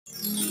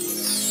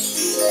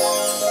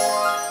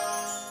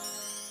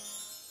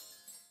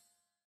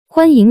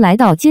欢迎来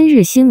到今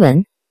日新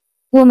闻。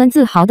我们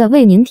自豪地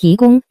为您提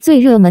供最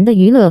热门的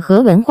娱乐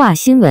和文化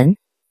新闻。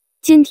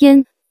今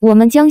天，我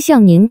们将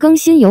向您更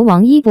新由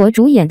王一博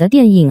主演的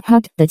电影《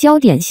Hot》的焦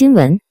点新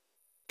闻。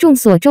众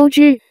所周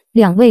知，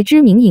两位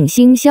知名影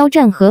星肖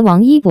战和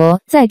王一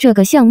博在这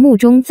个项目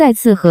中再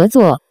次合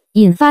作，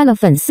引发了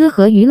粉丝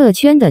和娱乐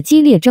圈的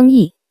激烈争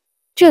议。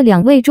这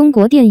两位中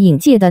国电影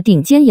界的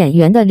顶尖演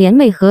员的联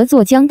袂合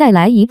作将带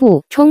来一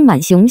部充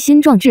满雄心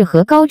壮志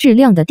和高质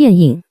量的电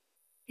影。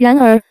然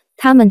而，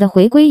他们的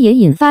回归也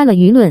引发了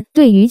舆论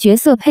对于角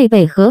色配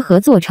备和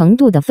合作程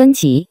度的分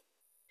歧。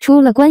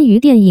除了关于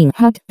电影《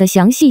Hot》的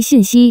详细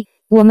信息，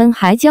我们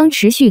还将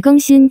持续更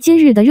新今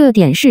日的热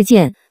点事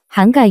件，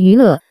涵盖娱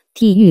乐、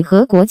体育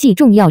和国际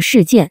重要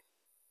事件。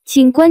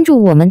请关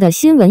注我们的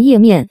新闻页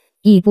面，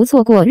以不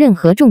错过任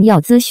何重要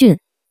资讯。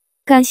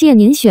感谢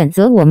您选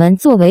择我们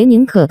作为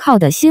您可靠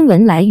的新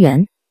闻来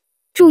源。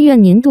祝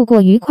愿您度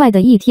过愉快的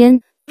一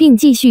天，并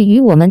继续与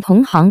我们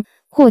同行，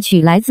获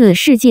取来自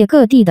世界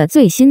各地的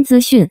最新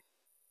资讯。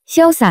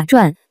潇洒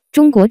传，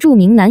中国著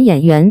名男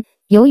演员，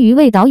由于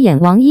为导演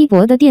王一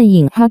博的电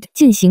影《Hot》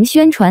进行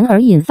宣传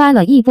而引发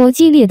了一波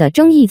激烈的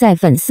争议在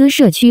粉丝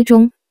社区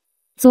中。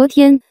昨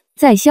天，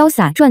在潇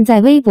洒传在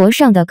微博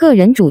上的个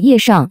人主页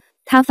上，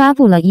他发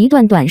布了一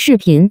段短视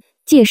频，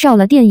介绍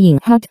了电影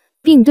《Hot》，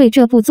并对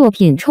这部作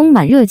品充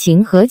满热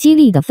情和激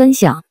励的分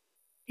享。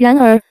然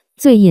而，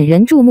最引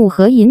人注目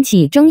和引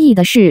起争议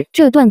的是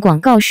这段广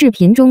告视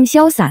频中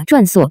潇洒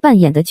传所扮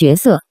演的角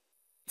色。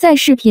在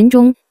视频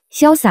中，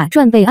潇洒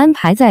传被安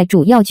排在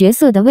主要角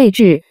色的位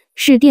置，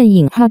是电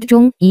影《Hot》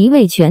中一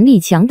位权力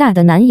强大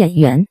的男演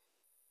员。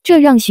这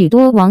让许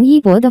多王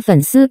一博的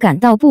粉丝感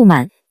到不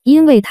满，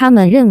因为他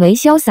们认为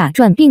潇洒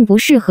传并不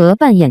适合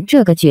扮演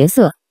这个角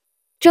色。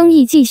争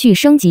议继续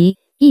升级，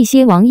一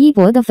些王一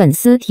博的粉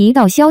丝提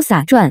到潇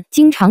洒传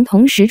经常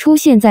同时出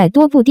现在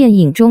多部电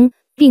影中，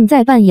并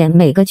在扮演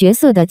每个角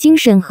色的精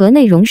神和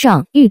内容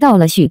上遇到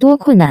了许多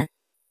困难。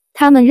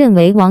他们认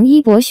为王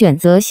一博选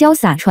择潇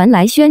洒传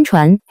来宣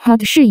传《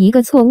Hot》是一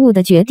个错误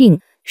的决定，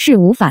是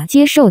无法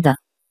接受的。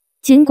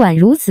尽管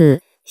如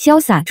此，潇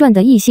洒传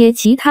的一些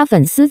其他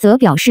粉丝则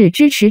表示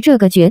支持这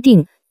个决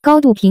定，高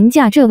度评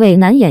价这位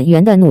男演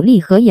员的努力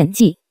和演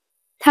技。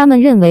他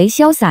们认为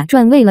潇洒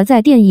传为了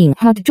在电影《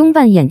Hot》中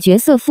扮演角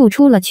色付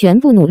出了全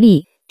部努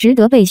力，值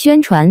得被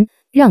宣传，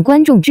让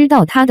观众知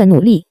道他的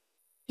努力。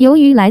由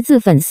于来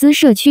自粉丝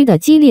社区的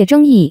激烈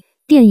争议，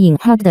电影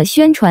《Hot》的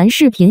宣传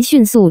视频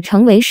迅速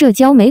成为社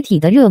交媒体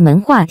的热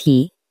门话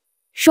题。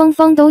双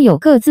方都有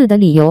各自的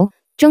理由，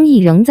争议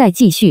仍在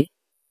继续。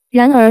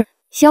然而，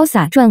潇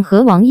洒传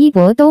和王一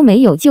博都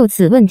没有就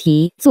此问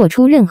题做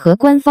出任何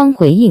官方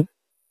回应。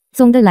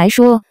总的来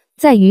说，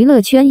在娱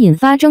乐圈引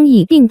发争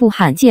议并不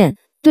罕见。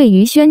对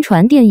于宣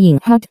传电影《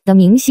Hot》的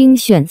明星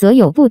选择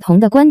有不同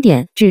的观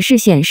点，只是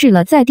显示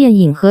了在电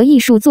影和艺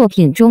术作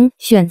品中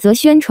选择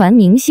宣传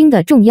明星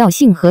的重要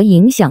性和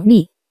影响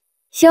力。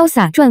潇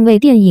洒传为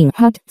电影《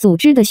Hot》组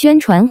织的宣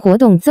传活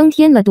动增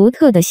添了独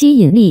特的吸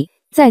引力，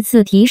再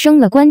次提升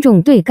了观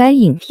众对该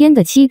影片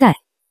的期待。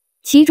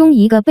其中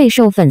一个备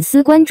受粉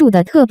丝关注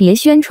的特别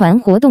宣传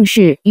活动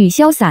是与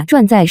潇洒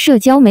传在社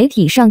交媒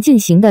体上进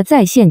行的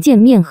在线见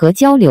面和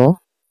交流。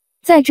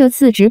在这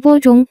次直播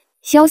中，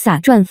潇洒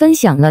传分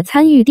享了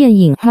参与电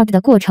影《Hot》的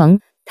过程，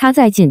他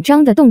在紧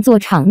张的动作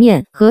场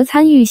面和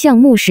参与项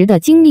目时的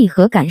经历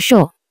和感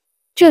受。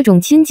这种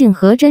亲近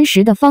和真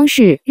实的方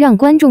式让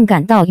观众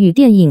感到与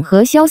电影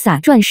和潇洒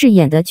传饰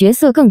演的角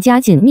色更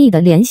加紧密地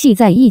联系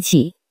在一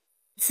起。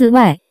此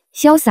外，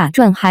潇洒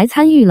传还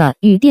参与了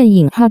与电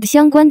影《Hot》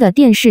相关的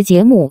电视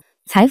节目、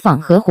采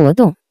访和活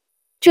动。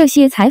这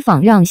些采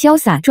访让潇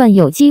洒传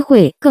有机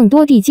会更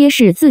多地揭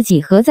示自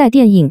己和在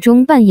电影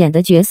中扮演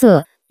的角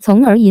色，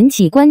从而引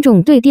起观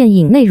众对电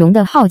影内容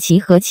的好奇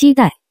和期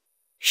待。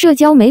社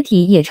交媒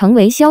体也成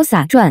为潇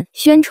洒传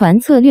宣传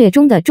策略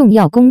中的重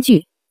要工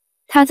具。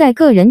他在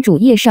个人主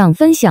页上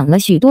分享了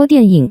许多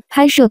电影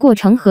拍摄过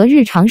程和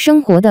日常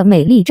生活的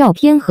美丽照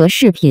片和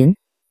视频。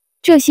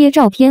这些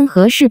照片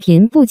和视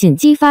频不仅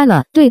激发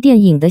了对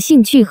电影的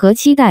兴趣和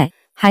期待，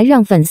还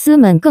让粉丝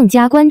们更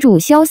加关注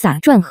潇洒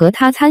传和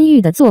他参与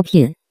的作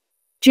品。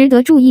值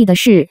得注意的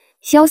是，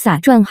潇洒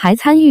传还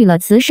参与了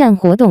慈善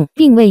活动，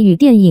并为与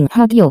电影《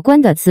Hot》有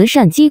关的慈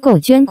善机构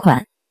捐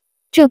款。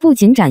这不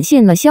仅展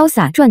现了潇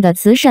洒传的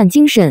慈善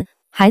精神，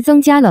还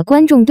增加了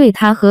观众对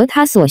他和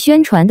他所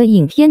宣传的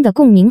影片的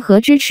共鸣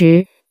和支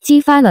持，激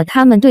发了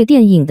他们对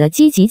电影的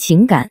积极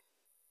情感。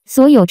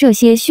所有这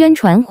些宣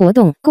传活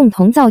动共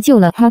同造就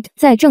了《Hot》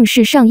在正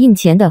式上映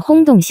前的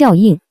轰动效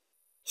应。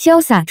潇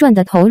洒传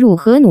的投入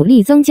和努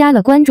力增加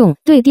了观众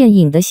对电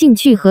影的兴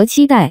趣和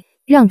期待，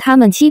让他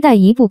们期待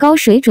一部高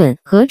水准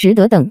和值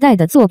得等待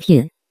的作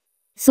品。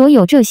所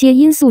有这些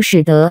因素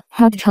使得《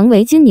Hot》成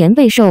为今年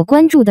备受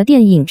关注的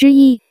电影之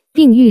一，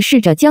并预示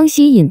着将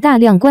吸引大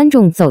量观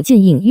众走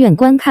进影院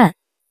观看。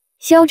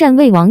肖战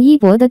为王一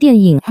博的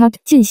电影《Hot》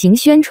进行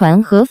宣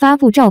传和发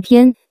布照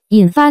片，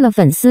引发了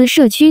粉丝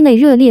社区内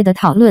热烈的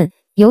讨论，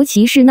尤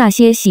其是那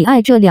些喜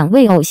爱这两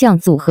位偶像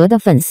组合的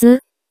粉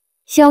丝。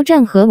肖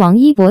战和王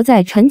一博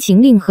在《陈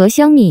情令》和《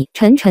香蜜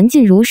沉沉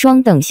烬如霜》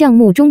等项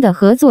目中的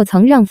合作，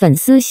曾让粉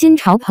丝心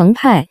潮澎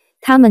湃。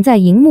他们在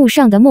荧幕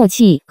上的默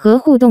契和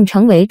互动，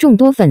成为众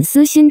多粉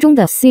丝心中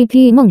的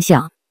CP 梦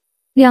想。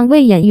两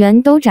位演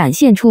员都展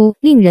现出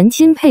令人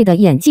钦佩的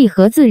演技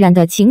和自然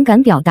的情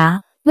感表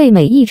达，为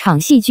每一场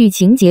戏剧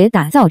情节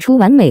打造出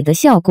完美的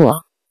效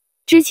果。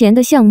之前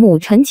的项目《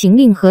陈情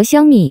令》和《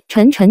香蜜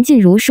沉沉烬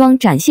如霜》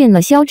展现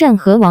了肖战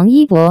和王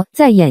一博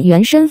在演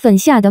员身份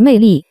下的魅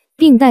力，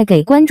并带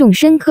给观众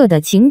深刻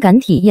的情感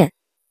体验。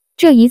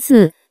这一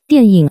次，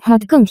电影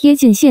Hot 更贴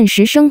近现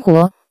实生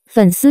活，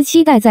粉丝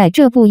期待在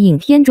这部影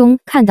片中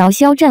看到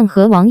肖战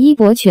和王一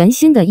博全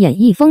新的演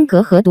绎风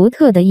格和独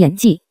特的演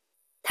技。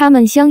他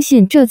们相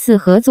信这次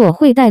合作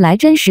会带来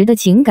真实的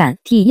情感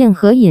体验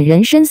和引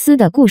人深思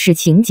的故事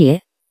情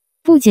节。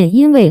不仅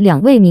因为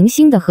两位明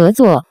星的合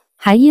作，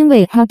还因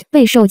为 Hot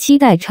备受期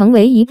待成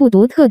为一部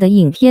独特的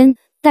影片，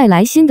带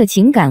来新的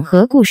情感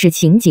和故事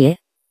情节。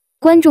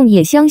观众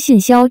也相信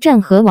肖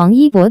战和王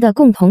一博的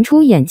共同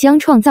出演将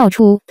创造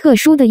出特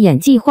殊的演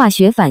技化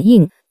学反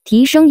应，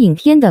提升影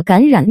片的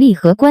感染力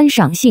和观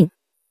赏性。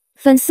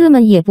粉丝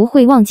们也不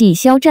会忘记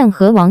肖战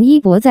和王一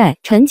博在《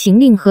陈情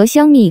令》和《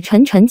香蜜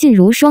沉沉烬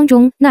如霜》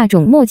中那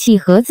种默契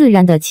和自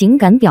然的情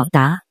感表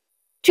达，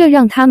这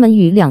让他们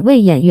与两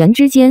位演员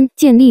之间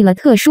建立了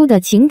特殊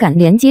的情感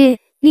连接，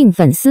令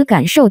粉丝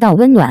感受到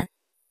温暖。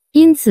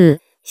因此，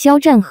肖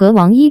战和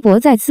王一博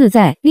再次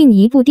在另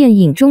一部电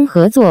影中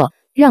合作，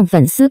让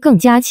粉丝更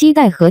加期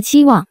待和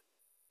期望。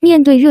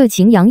面对热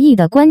情洋溢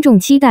的观众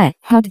期待，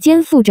 Hot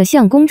肩负着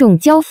向公众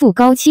交付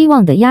高期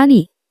望的压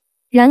力。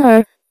然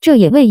而，这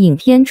也为影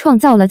片创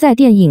造了在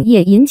电影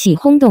业引起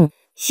轰动、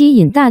吸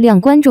引大量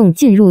观众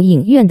进入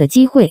影院的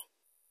机会。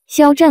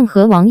肖战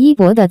和王一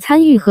博的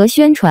参与和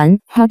宣传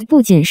 ，Hot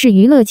不仅是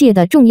娱乐界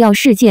的重要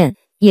事件，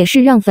也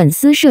是让粉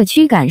丝社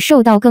区感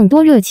受到更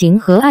多热情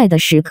和爱的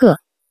时刻。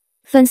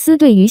粉丝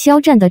对于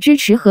肖战的支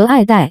持和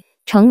爱戴，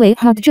成为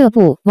Hot 这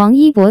部王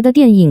一博的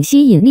电影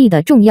吸引力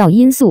的重要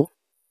因素。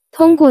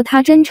通过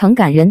他真诚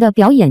感人的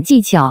表演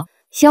技巧，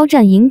肖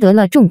战赢得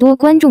了众多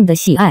观众的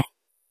喜爱。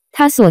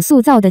他所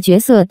塑造的角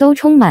色都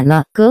充满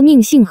了革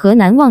命性和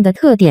难忘的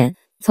特点，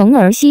从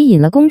而吸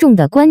引了公众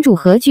的关注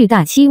和巨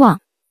大期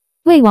望。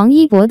为王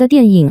一博的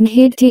电影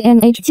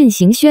Vietnamese 进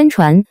行宣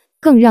传，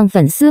更让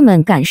粉丝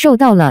们感受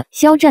到了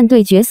肖战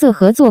对角色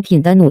和作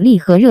品的努力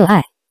和热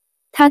爱。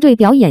他对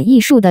表演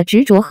艺术的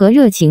执着和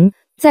热情，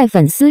在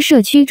粉丝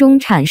社区中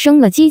产生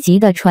了积极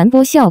的传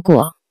播效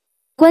果。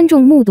观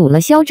众目睹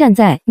了肖战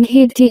在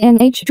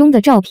Vietnamese 中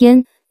的照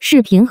片、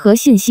视频和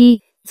信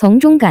息，从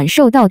中感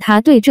受到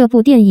他对这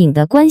部电影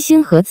的关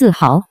心和自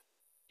豪。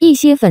一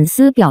些粉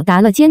丝表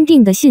达了坚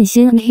定的信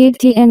心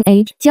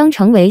 ，Vietnamese 将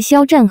成为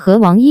肖战和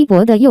王一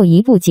博的又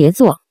一部杰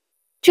作。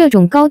这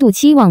种高度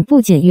期望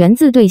不仅源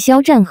自对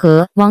肖战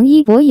和王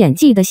一博演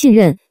技的信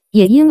任，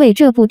也因为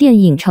这部电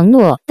影承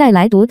诺带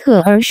来独特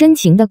而深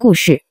情的故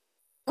事。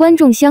观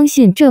众相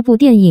信这部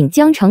电影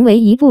将成为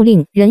一部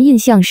令人印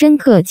象深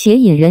刻且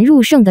引人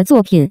入胜的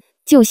作品，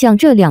就像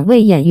这两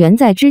位演员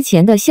在之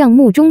前的项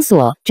目中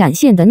所展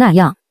现的那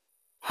样。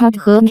Hot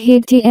和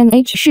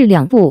Vietnamese 是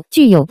两部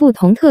具有不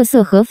同特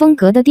色和风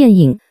格的电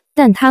影，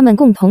但它们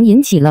共同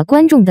引起了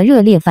观众的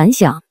热烈反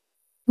响。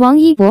王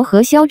一博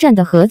和肖战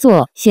的合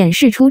作显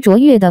示出卓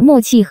越的默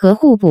契和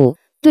互补，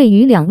对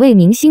于两位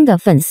明星的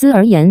粉丝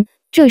而言，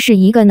这是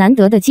一个难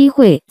得的机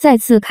会，再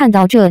次看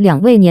到这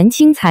两位年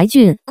轻才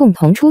俊共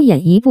同出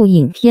演一部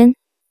影片。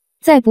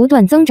在不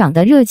断增长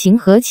的热情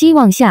和期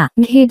望下，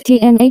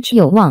 Vietnamese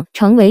有望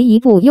成为一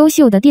部优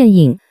秀的电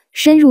影，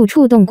深入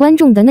触动观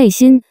众的内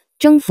心，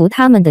征服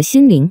他们的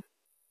心灵。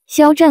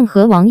肖战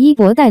和王一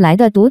博带来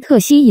的独特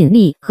吸引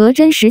力和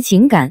真实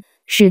情感，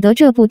使得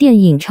这部电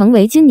影成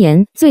为今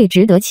年最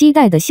值得期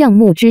待的项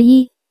目之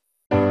一。